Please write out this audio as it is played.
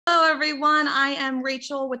everyone. I am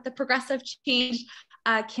Rachel with the Progressive Change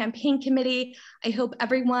Campaign Committee. I hope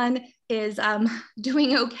everyone is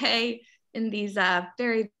doing okay in these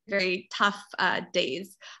very, very tough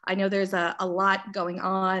days. I know there's a lot going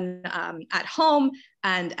on at home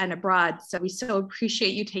and abroad, so we so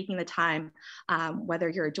appreciate you taking the time, whether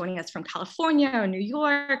you're joining us from California or New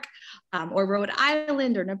York or Rhode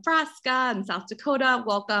Island or Nebraska and South Dakota.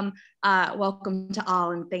 Welcome, welcome to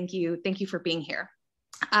all, and thank you for being here.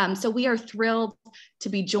 So we are thrilled to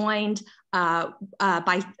be joined with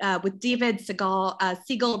David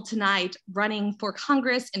Segal tonight, running for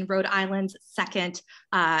Congress in Rhode Island's 2nd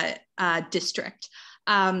district.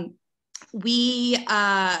 We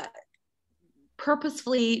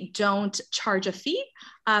purposefully don't charge a fee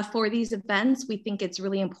for these events. We think it's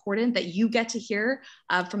really important that you get to hear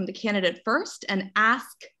from the candidate first and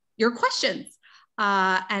ask your questions.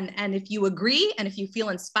 And if you agree and if you feel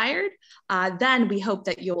inspired, then we hope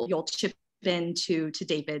that you'll chip in to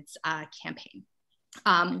David's campaign.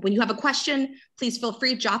 When you have a question, please feel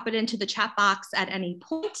free to drop it into the chat box at any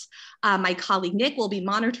point. My colleague Nick will be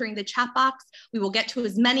monitoring the chat box. We will get to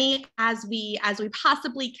as many as we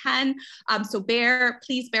possibly can. So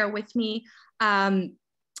please bear with me, and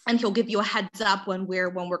he'll give you a heads up when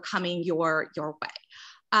we're coming your way.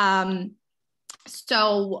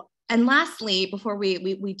 And lastly, before we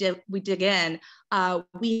dig in,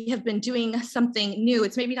 we have been doing something new.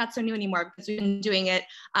 It's maybe not so new anymore because we've been doing it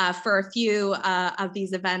for a few of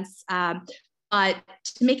these events, but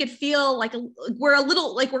to make it feel like we're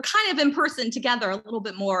kind of in person together a little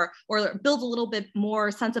bit more, or build a little bit more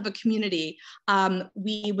sense of a community.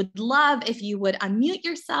 We would love if you would unmute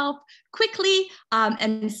yourself quickly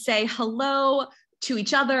and say hello to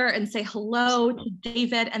each other and say hello to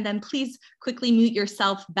David, and then please quickly mute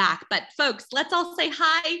yourself back. But folks, let's all say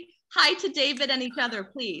hi to David and each other,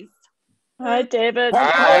 please. Hi, David.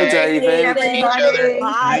 Hi, David.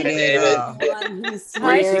 Hi, David.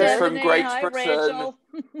 Greetings from Great Britain.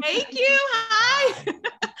 Thank you. Hi.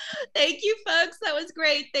 Thank you, folks. That was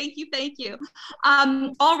great. Thank you.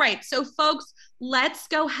 All right. So, folks, let's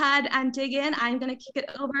go ahead and dig in. I'm going to kick it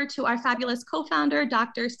over to our fabulous co-founder,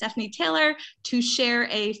 Dr. Stephanie Taylor, to share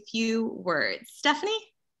a few words. Stephanie?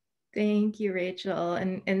 Thank you, Rachel.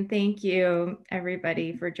 And thank you,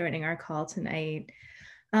 everybody, for joining our call tonight.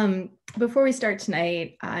 Before we start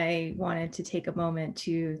tonight, I wanted to take a moment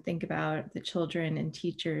to think about the children and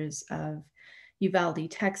teachers of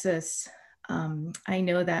Uvalde, Texas. I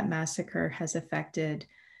know that massacre has affected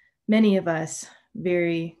many of us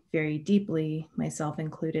very, very deeply, myself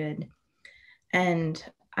included. And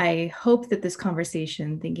I hope that this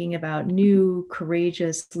conversation, thinking about new,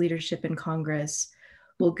 courageous leadership in Congress,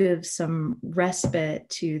 will give some respite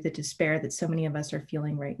to the despair that so many of us are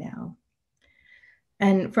feeling right now.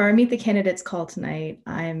 And for our Meet the Candidates call tonight,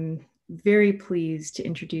 I'm very pleased to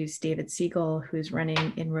introduce David Segal, who is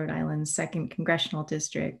running in Rhode Island's 2nd Congressional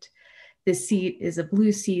District. This seat is a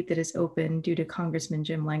blue seat that is open due to Congressman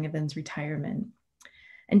Jim Langevin retirement.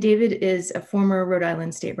 And David is a former Rhode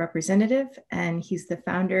Island state representative, and he's the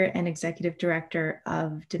founder and executive director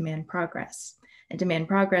of Demand Progress. And Demand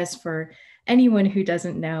Progress, for anyone who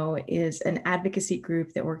doesn't know, is an advocacy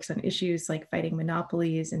group that works on issues like fighting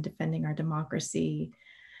monopolies and defending our democracy.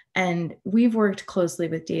 And we've worked closely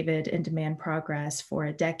with David in Demand Progress for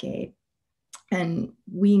a decade. And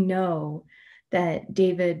we know that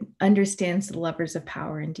David understands the levers of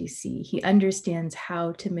power in DC. He understands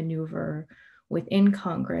how to maneuver within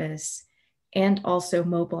Congress and also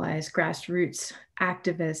mobilize grassroots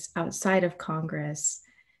activists outside of Congress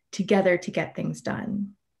together to get things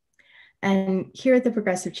done. And here at the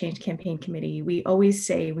Progressive Change Campaign Committee, we always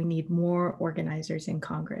say we need more organizers in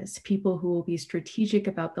Congress, people who will be strategic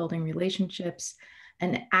about building relationships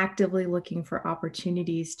and actively looking for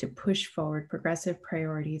opportunities to push forward progressive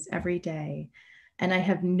priorities every day. And I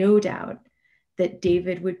have no doubt that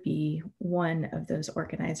David would be one of those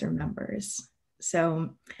organizer members.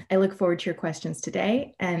 So I look forward to your questions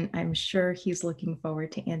today, and I'm sure he's looking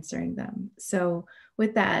forward to answering them. So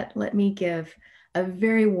with that, let me give a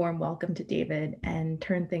very warm welcome to David and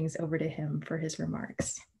turn things over to him for his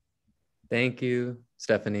remarks. Thank you,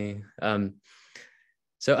 Stephanie.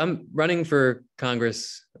 So I'm running for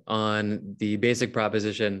Congress on the basic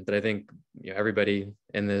proposition that I think everybody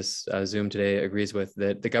in this Zoom today agrees with,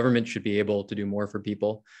 that the government should be able to do more for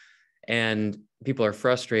people. And people are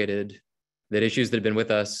frustrated that issues that have been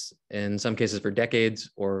with us in some cases for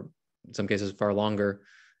decades, or in some cases far longer,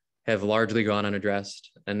 have largely gone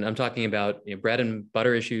unaddressed. And I'm talking about bread and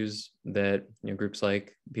butter issues that groups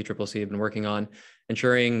like PCCC have been working on,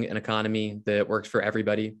 ensuring an economy that works for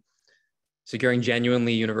everybody, securing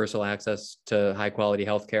genuinely universal access to high quality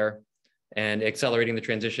healthcare, and accelerating the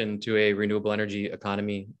transition to a renewable energy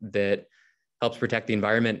economy that helps protect the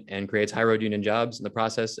environment and creates high road union jobs in the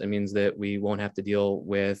process. It means that we won't have to deal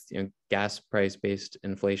with gas price-based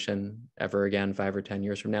inflation ever again 5 or 10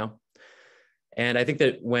 years from now. And I think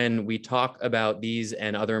that when we talk about these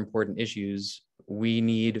and other important issues, we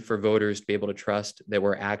need for voters to be able to trust that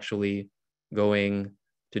we're actually going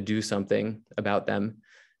to do something about them.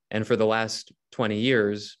 And for the last 20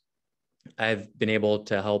 years, I've been able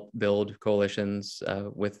to help build coalitions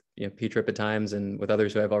with P-Trip at times and with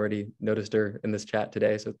others who I've already noticed are in this chat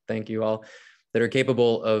today. So thank you all, that are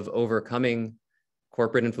capable of overcoming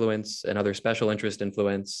corporate influence and other special interest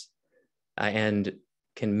influence and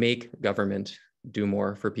can make government do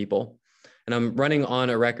more for people. And I'm running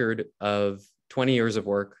on a record of 20 years of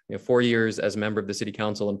work, 4 years as a member of the City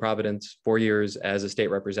Council in Providence, 4 years as a state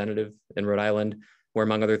representative in Rhode Island, where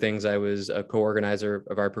among other things, I was a co-organizer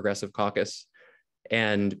of our Progressive Caucus,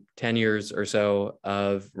 and 10 years or so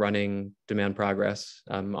of running Demand Progress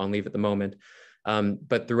on leave at the moment.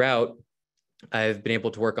 But throughout, I've been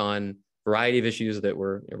able to work on a variety of issues that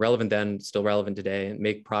were relevant then, still relevant today, and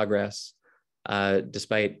make progress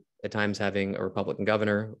despite at times having a Republican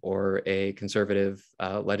governor or a conservative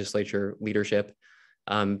legislature leadership,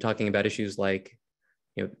 talking about issues like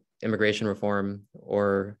immigration reform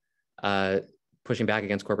or pushing back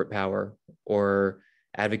against corporate power, or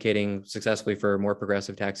advocating successfully for more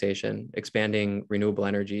progressive taxation, expanding renewable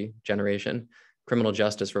energy generation, criminal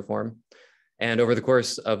justice reform. And over the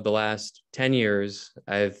course of the last 10 years,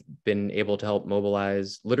 I've been able to help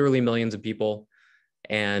mobilize literally millions of people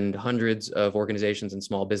and hundreds of organizations and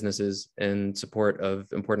small businesses in support of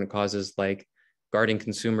important causes like guarding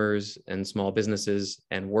consumers and small businesses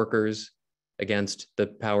and workers against the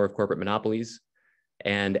power of corporate monopolies,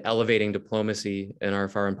 and elevating diplomacy in our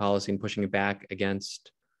foreign policy and pushing it back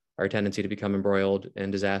against our tendency to become embroiled in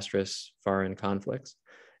disastrous foreign conflicts.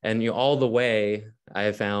 And all the way, I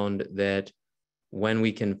have found that when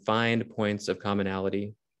we can find points of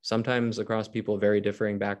commonality, sometimes across people of very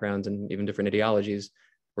differing backgrounds and even different ideologies,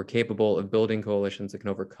 we're capable of building coalitions that can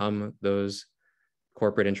overcome those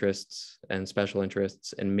corporate interests and special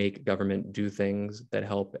interests and make government do things that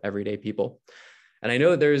help everyday people. And I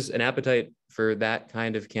know there's an appetite for that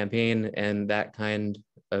kind of campaign and that kind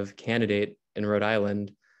of candidate in Rhode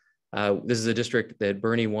Island. This is a district that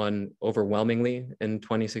Bernie won overwhelmingly in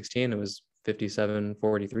 2016. It was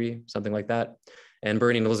 57-43, something like that. And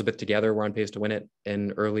Bernie and Elizabeth together were on pace to win it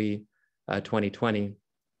in early 2020.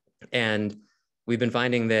 And we've been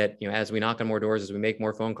finding that as we knock on more doors, as we make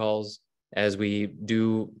more phone calls, as we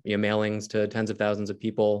do mailings to tens of thousands of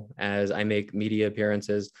people, as I make media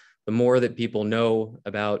appearances, the more that people know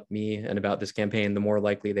about me and about this campaign, the more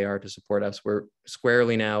likely they are to support us. We're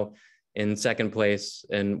squarely now in second place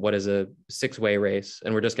in what is a 6-way race,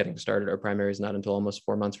 and we're just getting started. Our primary is not until almost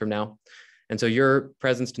 4 months from now. And so your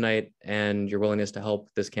presence tonight and your willingness to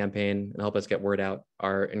help this campaign and help us get word out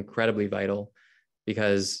are incredibly vital,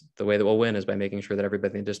 because the way that we'll win is by making sure that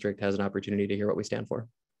everybody in the district has an opportunity to hear what we stand for.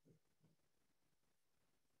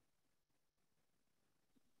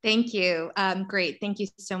 Thank you. Great. Thank you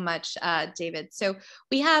so much, David. So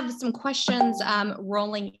we have some questions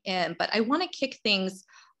rolling in, but I want to kick things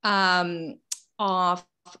off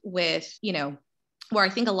with, where I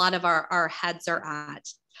think a lot of our heads are at.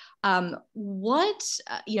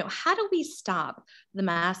 How do we stop the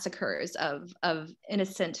massacres of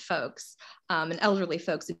innocent folks and elderly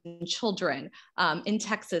folks and children in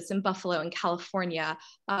Texas, in Buffalo, in California?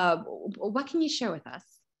 What can you share with us?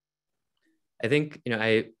 I think,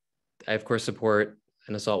 I of course support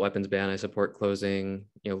an assault weapons ban. I support closing,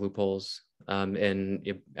 loopholes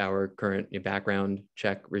in our current background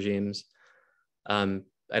check regimes.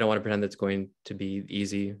 I don't want to pretend that's going to be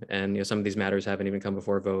easy. And, some of these matters haven't even come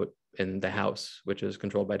before a vote in the House, which is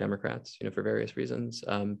controlled by Democrats, for various reasons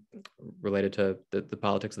related to the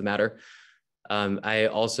politics of the matter. I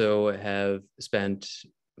also have spent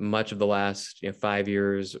much of the last 5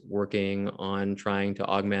 years working on trying to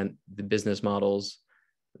augment the business models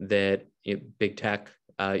that big tech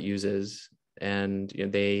uses, and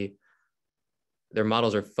their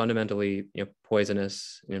models are fundamentally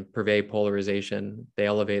poisonous and purvey polarization. They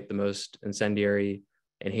elevate the most incendiary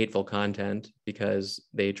and hateful content because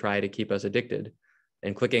they try to keep us addicted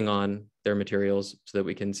and clicking on their materials so that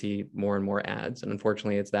we can see more and more ads. And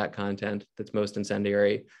unfortunately, it's that content that's most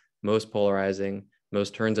incendiary, most polarizing,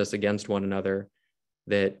 most turns us against one another,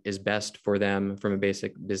 that is best for them from a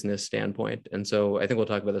basic business standpoint. And so I think we'll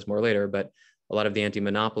talk about this more later, but a lot of the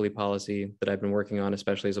anti-monopoly policy that I've been working on,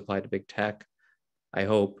 especially as applied to big tech, I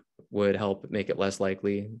hope would help make it less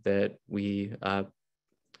likely that we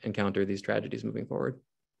encounter these tragedies moving forward.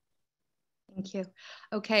 Thank you.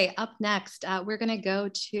 Okay, up next, we're going to go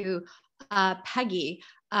to Peggy.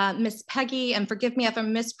 Miss Peggy, and forgive me if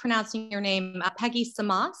I'm mispronouncing your name, Peggy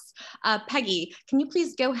Samas. Peggy, can you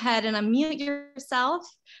please go ahead and unmute yourself?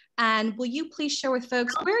 And will you please share with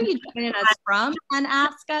folks where are you joining us from, and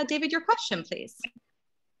ask David your question, please.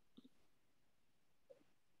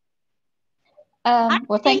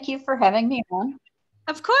 Well, thank you for having me on.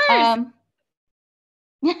 Of course.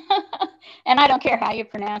 And I don't care how you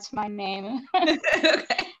pronounce my name.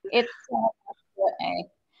 Okay. It's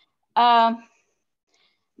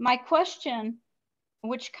my question,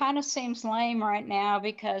 which kind of seems lame right now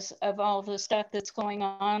because of all the stuff that's going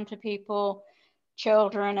on to people,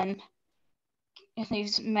 children, and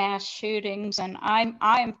these mass shootings, and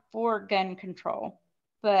I'm for gun control.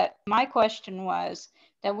 But my question was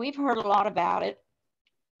that we've heard a lot about it.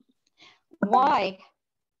 Why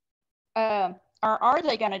are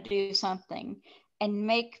they going to do something and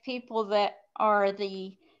make people that are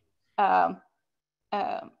the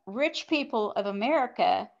rich people of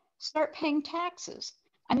America start paying taxes?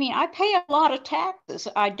 I mean, I pay a lot of taxes.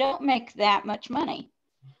 I don't make that much money.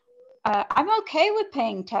 I'm okay with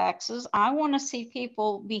paying taxes. I want to see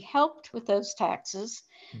people be helped with those taxes.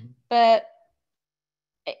 Mm-hmm. But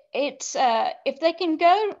it's if they can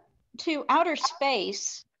go to outer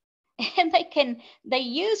space and they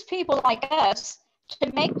use people like us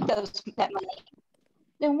to make that money,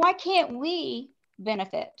 then why can't we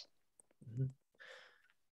benefit?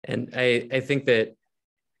 And I think that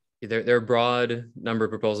there are a broad number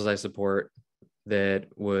of proposals I support that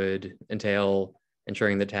would entail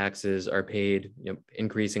ensuring that taxes are paid,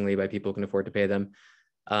 increasingly by people who can afford to pay them.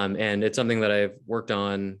 And it's something that I've worked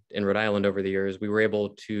on in Rhode Island over the years. We were able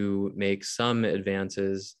to make some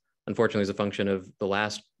advances, unfortunately, as a function of the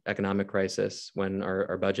last economic crisis, when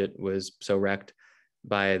our budget was so wrecked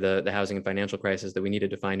by the housing and financial crisis that we needed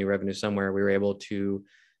to find new revenue somewhere. We were able to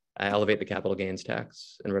elevate the capital gains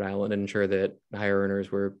tax in Rhode Island and ensure that higher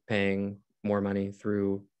earners were paying more money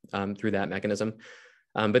through that mechanism.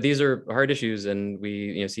 But these are hard issues, and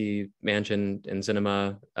we see Manchin and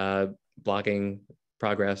Sinema blocking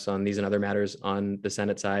progress on these and other matters on the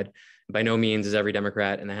Senate side. By no means is every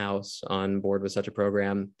Democrat in the House on board with such a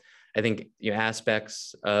program. I think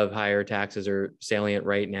aspects of higher taxes are salient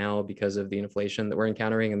right now because of the inflation that we're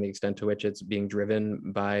encountering and the extent to which it's being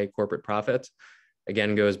driven by corporate profits.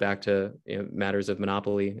 Again, goes back to matters of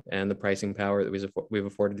monopoly and the pricing power that we've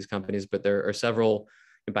afforded these companies. But there are several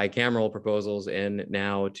bicameral proposals in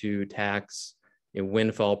now to tax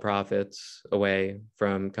windfall profits away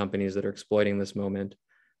from companies that are exploiting this moment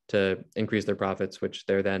to increase their profits, which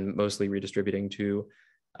they're then mostly redistributing to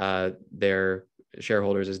their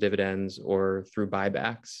shareholders as dividends or through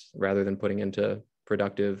buybacks rather than putting into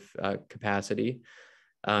productive capacity.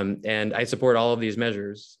 And I support all of these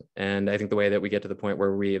measures. And I think the way that we get to the point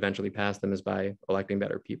where we eventually pass them is by electing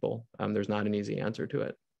better people. There's not an easy answer to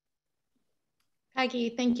it. Peggy,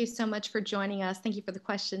 thank you so much for joining us. Thank you for the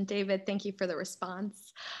question. David, thank you for the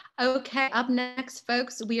response. Okay, up next,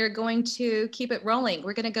 folks, we are going to keep it rolling.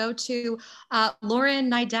 We're going to go to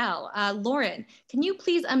Lauren Nidell. Lauren, can you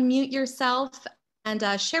please unmute yourself and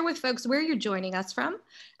share with folks where you're joining us from,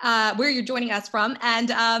 and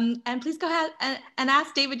please go ahead and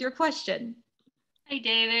ask David your question. Hey,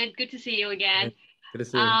 David, good to see you again. Good to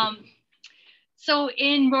see you. So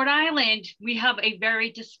in Rhode Island, we have a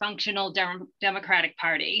very dysfunctional Democratic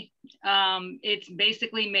Party. It's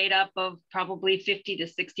basically made up of probably 50 to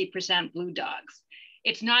 60% blue dogs.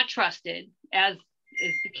 It's not trusted, as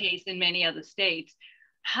is the case in many other states.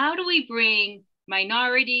 How do we bring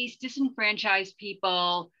minorities, disenfranchised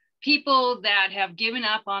people, people that have given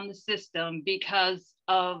up on the system because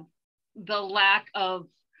of the lack of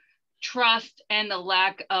trust and the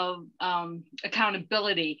lack of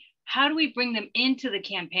accountability? How do we bring them into the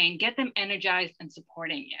campaign, get them energized and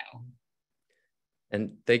supporting you?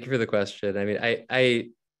 And thank you for the question. I mean,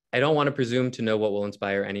 I don't want to presume to know what will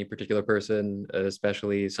inspire any particular person,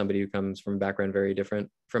 especially somebody who comes from a background very different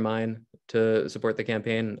from mine, to support the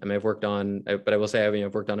campaign. I mean, I've worked on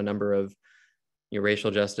a number of racial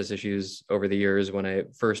justice issues over the years. When I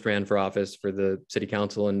first ran for office for the city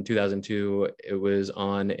council in 2002, it was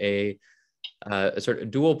on a sort of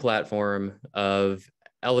dual platform of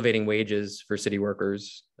elevating wages for city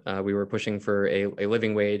workers. We were pushing for a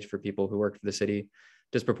living wage for people who worked for the city.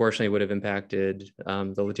 Disproportionately would have impacted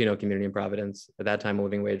the Latino community in Providence. At that time, a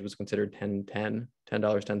living wage was considered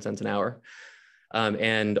 $10.10 an hour.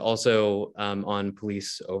 And also on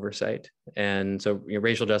police oversight. And so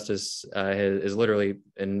racial justice is literally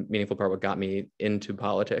in meaningful part what got me into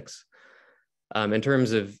politics. In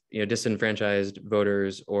terms of disenfranchised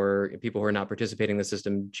voters or people who are not participating in the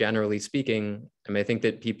system, generally speaking, I mean, I think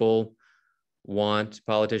that people want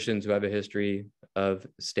politicians who have a history of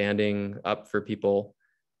standing up for people,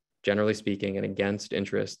 generally speaking, and against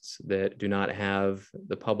interests that do not have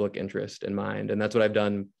the public interest in mind. And that's what I've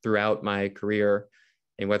done throughout my career.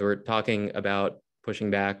 And whether we're talking about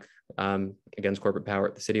pushing back against corporate power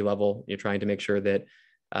at the city level, you're trying to make sure that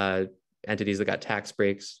entities that got tax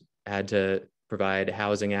breaks had to provide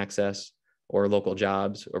housing access or local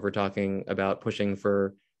jobs, or if we're talking about pushing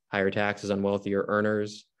for higher taxes on wealthier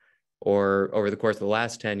earners, or over the course of the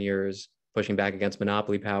last 10 years, pushing back against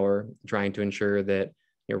monopoly power, trying to ensure that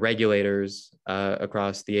regulators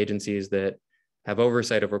across the agencies that have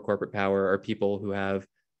oversight over corporate power are people who have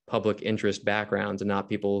public interest backgrounds and not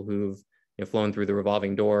people who've flown through the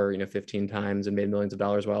revolving door 15 times and made millions of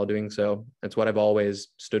dollars while doing so. That's what I've always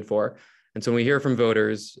stood for. And so when we hear from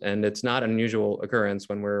voters, and it's not an unusual occurrence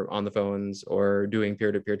when we're on the phones or doing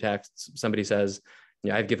peer-to-peer texts, somebody says,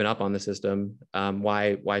 I've given up on the system.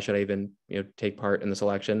 Why should I even take part in this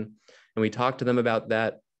election? And we talk to them about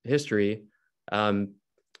that history. I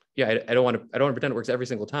don't want to pretend it works every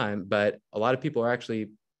single time, but a lot of people are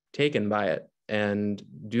actually taken by it and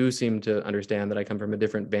do seem to understand that I come from a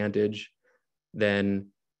different vantage than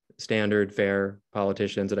standard fair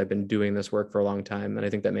politicians, that I've been doing this work for a long time. And I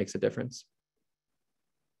think that makes a difference.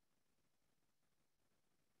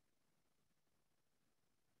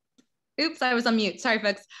 Oops, I was on mute. Sorry,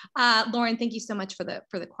 folks. Lauren, thank you so much for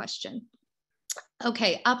the question.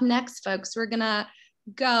 Okay, up next, folks, we're gonna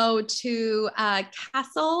go to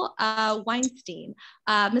Castle Weinstein.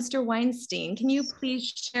 Mr. Weinstein, can you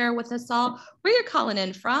please share with us all where you're calling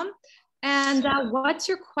in from? And what's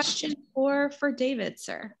your question for David,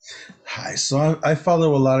 sir? Hi, so I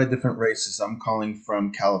follow a lot of different races. I'm calling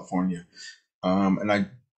from California, and I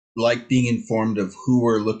like being informed of who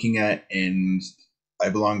we're looking at, and I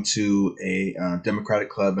belong to a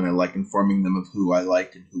Democratic club, and I like informing them of who I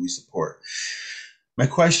like and who we support. My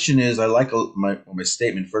question is, my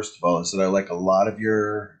statement, first of all, is that I like a lot of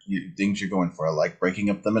your things you're going for. I like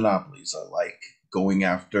breaking up the monopolies. I like going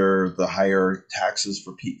after the higher taxes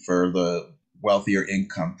for the wealthier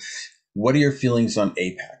income. What are your feelings on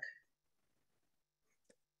AIPAC?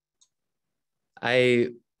 I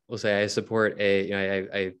will say I support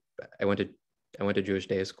I went to Jewish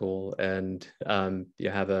day school and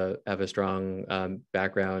have a strong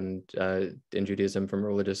background in Judaism from a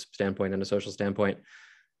religious standpoint and a social standpoint.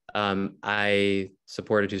 I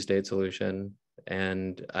support a two-state solution,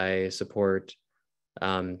 and I support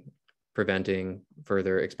preventing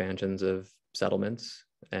further expansions of settlements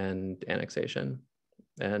and annexation.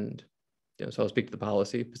 And so I'll speak to the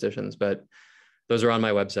policy positions, but those are on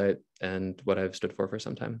my website and what I've stood for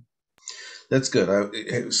some time. That's good.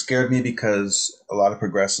 It scared me because a lot of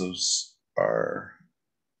progressives are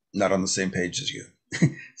not on the same page as you.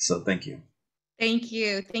 So thank you. Thank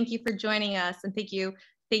you. Thank you for joining us, and thank you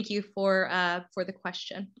for the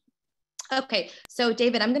question. Okay, so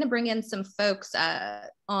David, I'm going to bring in some folks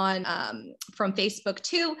from Facebook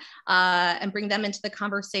too, and bring them into the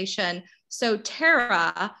conversation. So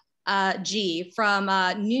Tara G from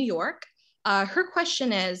New York, her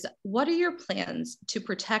question is, what are your plans to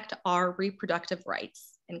protect our reproductive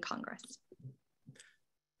rights in Congress?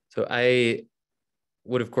 So I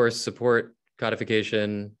would, of course, support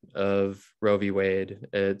codification of Roe v. Wade.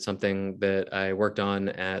 It's something that I worked on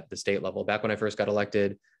at the state level. Back when I first got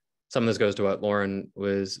elected, some of this goes to what Lauren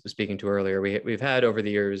was speaking to earlier. We've had over the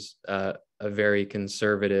years a very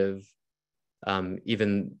conservative,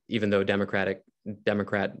 even though Democrat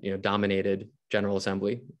dominated General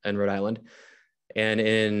Assembly in Rhode Island. And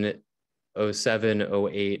in 07,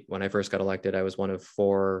 08, when I first got elected, I was one of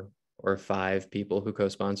 4 or 5 people who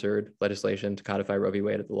co-sponsored legislation to codify Roe v.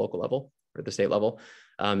 Wade at the local level or the state level.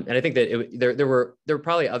 And I think that there were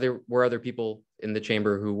probably other people in the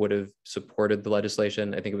chamber who would have supported the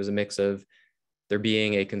legislation. I think it was a mix of there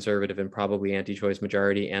being a conservative and probably anti-choice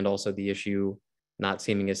majority, and also the issue not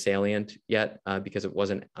seeming as salient yet because it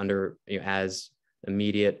wasn't under as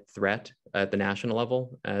immediate threat at the national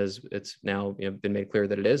level as it's now been made clear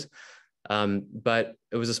that it is. But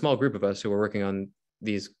it was a small group of us who were working on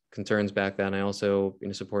these concerns back then. I also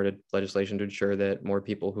supported legislation to ensure that more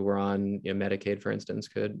people who were on Medicaid, for instance,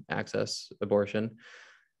 could access abortion.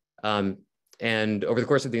 And over the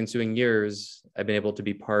course of the ensuing years, I've been able to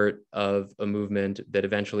be part of a movement that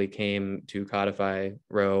eventually came to codify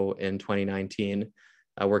Roe in 2019,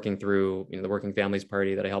 working through the Working Families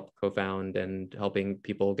Party that I helped co-found and helping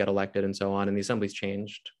people get elected and so on. And the assembly's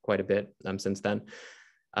changed quite a bit since then.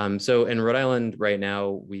 So in Rhode Island right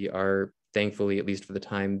now, we are thankfully, at least for the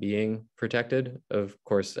time being, protected. Of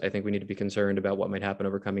course, I think we need to be concerned about what might happen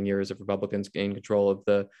over coming years if Republicans gain control of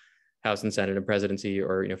the House and Senate and presidency,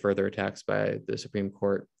 or further attacks by the Supreme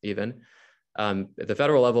Court even. At the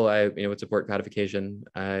federal level, I would support codification.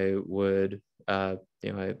 I would,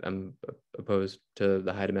 I'm opposed to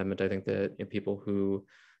the Hyde Amendment. I think that people who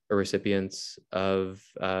are recipients of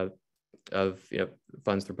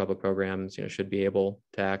funds through public programs, should be able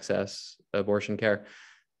to access abortion care.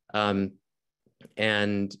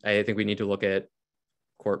 And I think we need to look at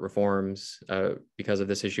court reforms because of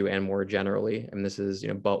this issue and more generally. And this is,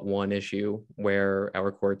 but one issue where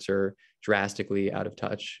our courts are drastically out of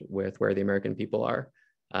touch with where the American people are.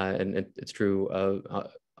 And it's true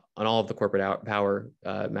on all of the corporate power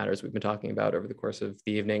matters we've been talking about over the course of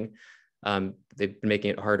the evening. They've been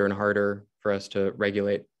making it harder and harder for us to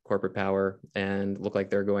regulate corporate power and look like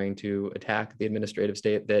they're going to attack the administrative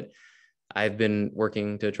state that I've been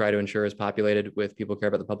working to try to ensure is populated with people who care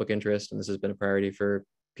about the public interest. And this has been a priority for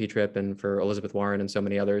P-TRIP and for Elizabeth Warren and so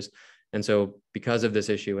many others. And so because of this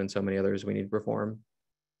issue and so many others, we need reform.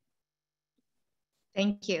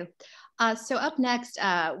 Thank you. So up next,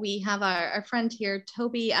 we have our friend here,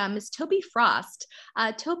 Toby, Ms. Toby Frost.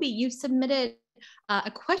 Toby, you submitted a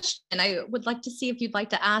question. I would like to see if you'd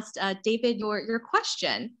like to ask David your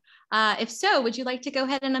question. If so, would you like to go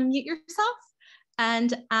ahead and unmute yourself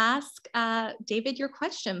and ask David your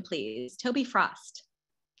question, please? Toby Frost.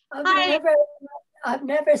 I've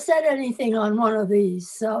never said anything on one of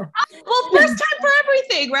these, so. Well, first time for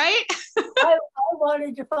everything, right? I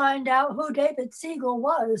wanted to find out who David Segal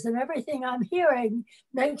was, and everything I'm hearing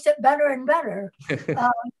makes it better and better.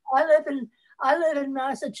 I live in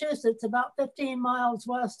Massachusetts, about 15 miles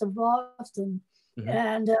west of Boston,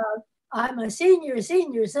 and I'm a senior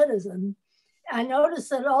citizen. I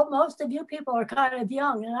noticed that most of you people are kind of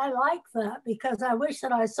young, and I like that because I wish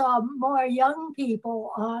that I saw more young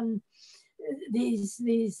people on these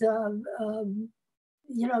Zooms.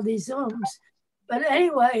 But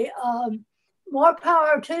anyway, more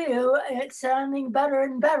power to you. It's sounding better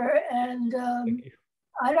and better, and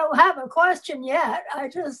I don't have a question yet. I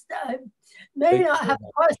may not have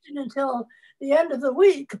a question until the end of the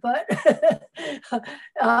week, but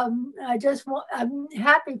I'm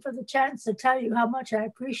happy for the chance to tell you how much I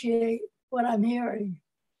appreciate what I'm hearing.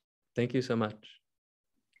 Thank you so much.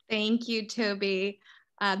 Thank you, Toby.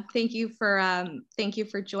 Thank you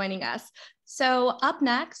for joining us. So up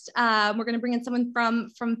next, we're going to bring in someone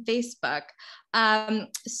from Facebook.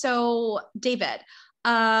 So David,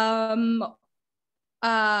 Catherine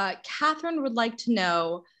would like to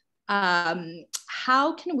know,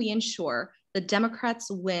 how can we ensure the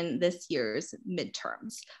Democrats win this year's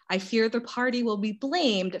midterms? I fear the party will be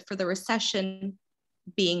blamed for the recession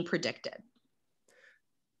being predicted.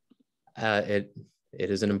 It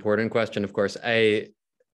is an important question, of course. I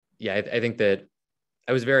think that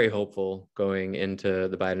I was very hopeful going into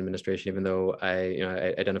the Biden administration, even though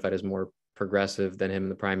I identified as more progressive than him in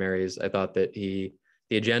the primaries. I thought that the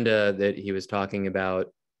agenda that he was talking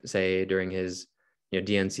about, say during his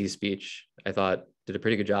DNC speech, I thought did a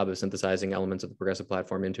pretty good job of synthesizing elements of the progressive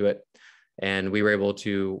platform into it. And we were able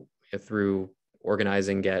to, through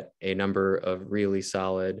organizing, get a number of really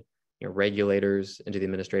solid regulators into the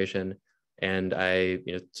administration. And I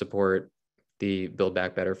support the Build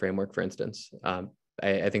Back Better framework, for instance.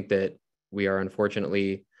 I think that we are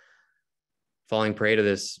unfortunately falling prey to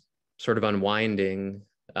this sort of unwinding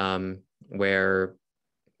where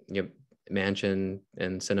Manchin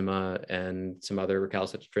and Sinema and some other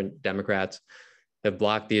recalcitrant Democrats have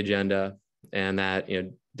blocked the agenda, and that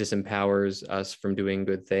disempowers us from doing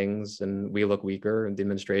good things, and we look weaker, and the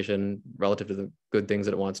administration, relative to the good things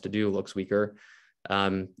that it wants to do, looks weaker,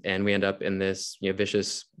 and we end up in this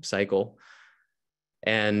vicious cycle.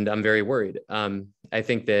 And I'm very worried. I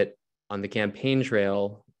think that on the campaign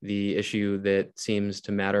trail, the issue that seems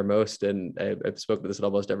to matter most, and I've spoken to this in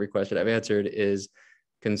almost every question I've answered, is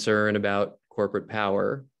concern about corporate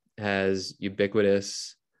power. There's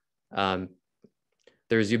ubiquitous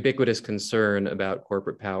concern about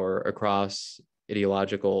corporate power across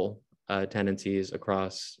ideological tendencies,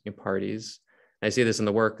 across parties. I see this in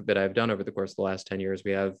the work that I've done over the course of the last 10 years.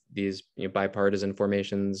 We have these bipartisan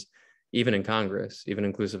formations, even in Congress, even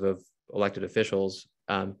inclusive of elected officials,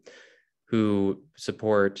 who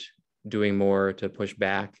support doing more to push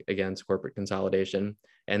back against corporate consolidation.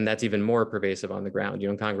 And that's even more pervasive on the ground.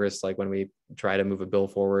 In Congress, like when we try to move a bill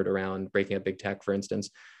forward around breaking up big tech, for instance,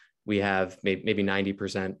 we have maybe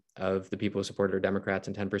 90% of the people who support it are Democrats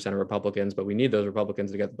and 10% are Republicans, but we need those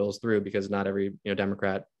Republicans to get the bills through because not every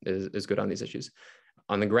Democrat is good on these issues.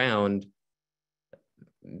 On the ground,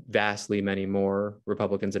 vastly many more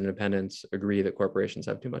Republicans and independents agree that corporations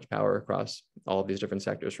have too much power across all of these different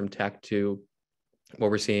sectors, from tech to what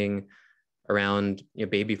we're seeing around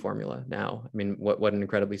baby formula now. I mean, what an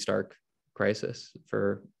incredibly stark crisis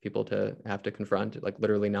for people to have to confront, like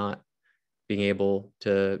literally not being able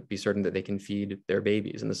to be certain that they can feed their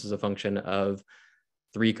babies. And this is a function of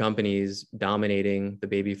 3 companies dominating the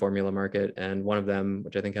baby formula market, and one of them,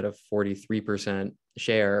 which I think had a 43%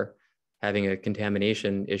 share, having a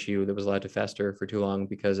contamination issue that was allowed to fester for too long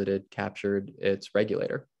because it had captured its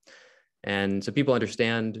regulator. And so people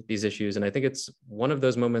understand these issues. And I think it's one of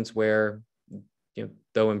those moments where,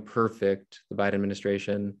 though imperfect, the Biden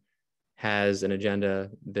administration has an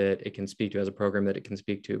agenda that it can speak to, has a program that it can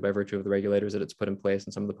speak to by virtue of the regulators that it's put in place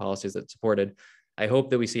and some of the policies that it's supported. I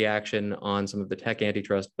hope that we see action on some of the tech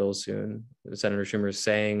antitrust bills soon. Senator Schumer is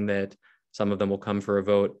saying that some of them will come for a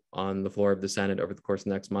vote on the floor of the Senate over the course of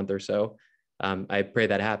the next month or so. I pray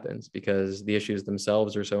that happens because the issues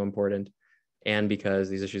themselves are so important, and because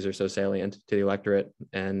these issues are so salient to the electorate,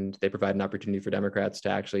 and they provide an opportunity for Democrats to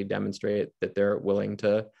actually demonstrate that they're willing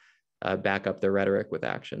to back up their rhetoric with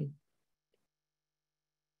action.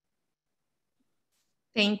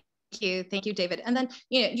 Thank you, David. And then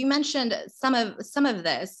you mentioned some of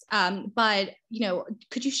this, but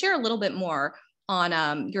could you share a little bit more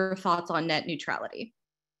on your thoughts on net neutrality?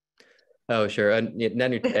 Oh, sure.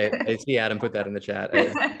 I see Adam put that in the chat.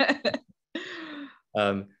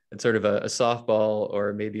 It's sort of a softball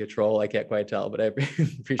or maybe a troll. I can't quite tell, but I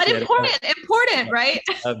appreciate it. But important, right?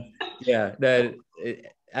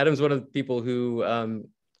 Adam's one of the people who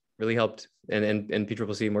really helped, and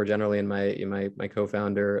PCCC more generally, and my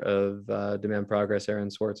co-founder of Demand Progress,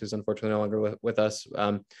 Aaron Swartz, who's unfortunately no longer with us,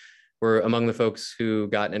 were among the folks who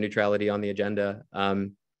got net neutrality on the agenda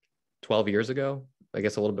 12 years ago, I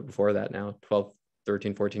guess a little bit before that now, 12,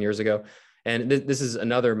 13, 14 years ago. And this is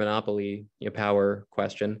another monopoly power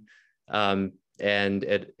question. And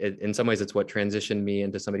it in some ways, it's what transitioned me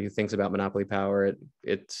into somebody who thinks about monopoly power.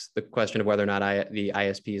 It's the question of whether or not the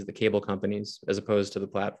ISPs, the cable companies, as opposed to the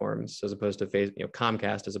platforms, as opposed to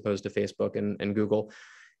Comcast, as opposed to Facebook and Google,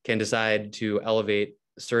 can decide to elevate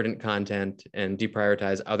certain content and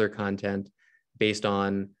deprioritize other content based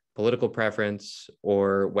on political preference,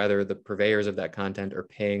 or whether the purveyors of that content are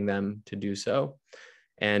paying them to do so.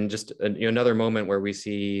 And just another moment where we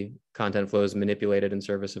see content flows manipulated in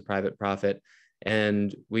service of private profit.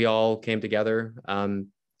 And we all came together.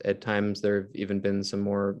 At times, there have even been some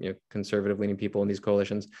more conservative-leaning people in these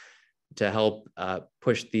coalitions to help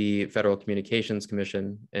push the Federal Communications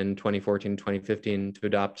Commission in 2014, 2015 to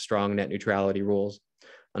adopt strong net neutrality rules.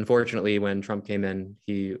 Unfortunately, when Trump came in,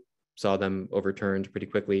 he saw them overturned pretty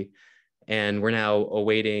quickly. And we're now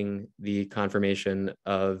awaiting the confirmation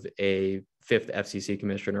of a 5th FCC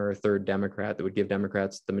commissioner, or a 3rd Democrat, that would give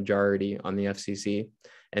Democrats the majority on the FCC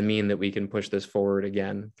and mean that we can push this forward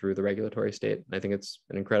again through the regulatory state. And I think it's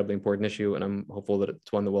an incredibly important issue, and I'm hopeful that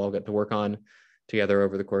it's one that we'll all get to work on together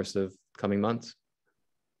over the course of coming months.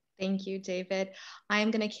 Thank you, David.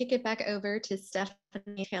 I'm going to kick it back over to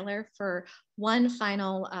Stephanie Taylor for one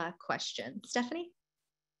final question. Stephanie?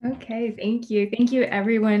 Okay, thank you. Thank you,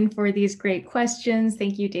 everyone, for these great questions.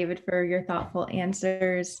 Thank you, David, for your thoughtful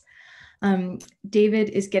answers. David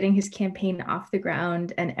is getting his campaign off the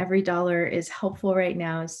ground, and every dollar is helpful right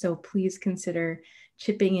now, so please consider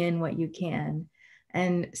chipping in what you can.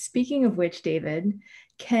 And speaking of which, David,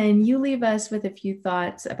 can you leave us with a few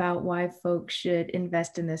thoughts about why folks should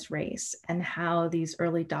invest in this race, and how these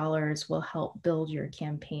early dollars will help build your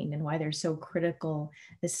campaign, and why they're so critical,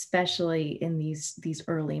 especially in these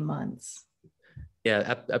early months?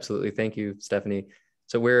 Yeah, absolutely. Thank you, Stephanie.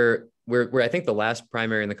 So we're I think the last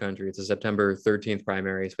primary in the country. It's a September 13th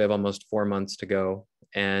primary, so we have almost 4 months to go.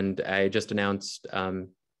 And I just announced, I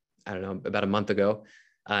don't know, about a month ago,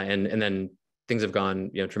 and then things have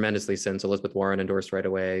gone tremendously since. Elizabeth Warren endorsed right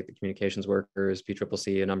away, the communications workers,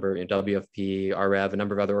 PCCC, a number, WFP, REV, a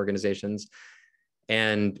number of other organizations.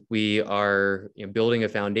 And we are building a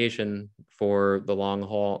foundation for the long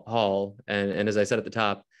haul. And as I said at the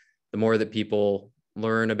top, the more that people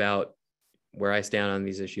learn about where I stand on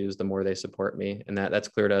these issues, the more they support me. And that's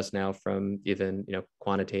clear to us now from even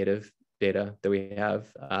quantitative data that we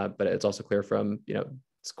have, but it's also clear from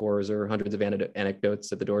scores or hundreds of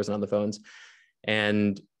anecdotes at the doors and on the phones.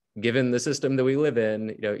 And given the system that we live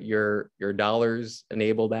in, your dollars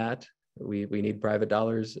enable that. We need private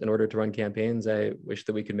dollars in order to run campaigns. I wish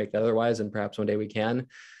that we could make that otherwise, and perhaps one day we can.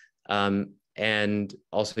 And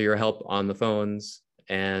also your help on the phones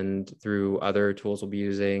and through other tools we'll be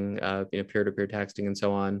using, peer-to-peer texting and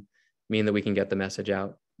so on, mean that we can get the message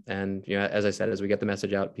out. And as I said, as we get the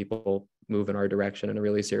message out, people move in our direction in a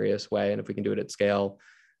really serious way. And if we can do it at scale,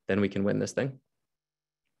 then we can win this thing.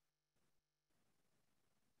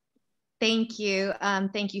 Thank you.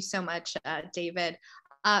 Thank you so much, David.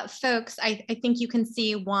 Folks, I think you can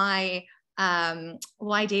see why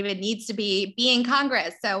David needs to be in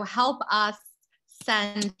Congress. So help us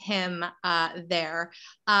send him there.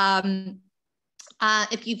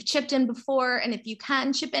 If you've chipped in before, and if you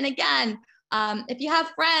can chip in again, if you have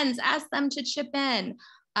friends, ask them to chip in.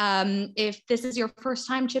 If this is your first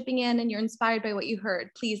time chipping in and you're inspired by what you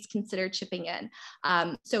heard, please consider chipping in.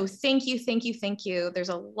 So thank you, thank you, thank you. There's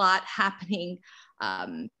a lot happening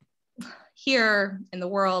here in the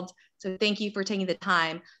world. So thank you for taking the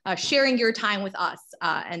time, sharing your time with us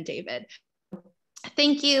and David.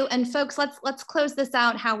 Thank you. And folks, let's close this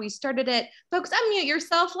out how we started it. Folks, unmute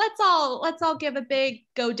yourself. Let's all give a big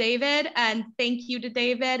go David, and thank you to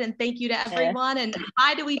David, and thank you to everyone, and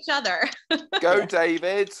hi to each other. Go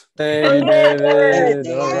David. Hey, David.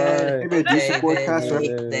 All right. David, you support Castro.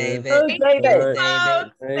 David. David.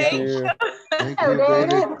 Thank you. Thank you,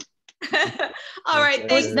 David. All right.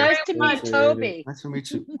 Thanks. Nice to meet Toby. Nice to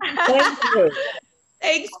meet you. Thank you.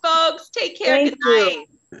 Thanks, folks. Take care. Thank Good you. night.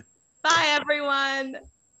 Bye, everyone.